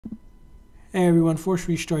Hey everyone, Force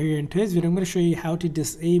Restart here. In today's video, I'm going to show you how to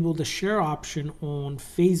disable the share option on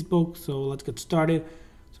Facebook. So let's get started.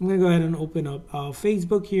 So I'm going to go ahead and open up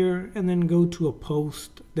Facebook here and then go to a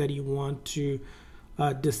post that you want to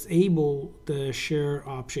disable the share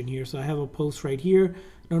option here. So I have a post right here.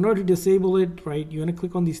 Now in order to disable it, right, you want to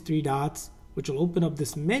click on these three dots, which will open up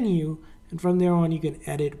this menu. And from there on, you can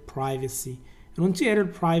edit privacy. And once you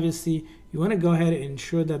edit privacy, you want to go ahead and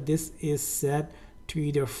ensure that this is set to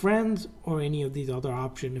either friends or any of these other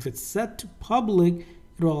options. If it's set to public,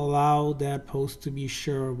 it will allow that post to be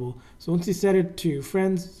shareable. So once you set it to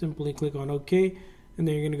friends, simply click on OK, and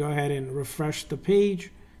then you're going to go ahead and refresh the page,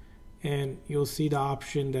 and you'll see the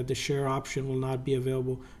option that the share option will not be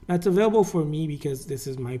available. Now it's available for me because this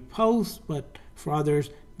is my post, but for others,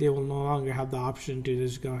 they will no longer have the option to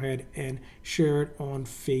just go ahead and share it on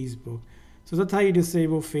Facebook. So that's how you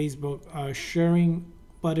disable Facebook sharing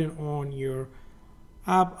button on your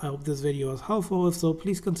app. I hope this video was helpful. If so,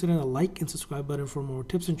 please consider the like and subscribe button for more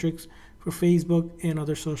tips and tricks for Facebook and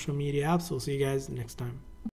other social media apps. We'll see you guys next time.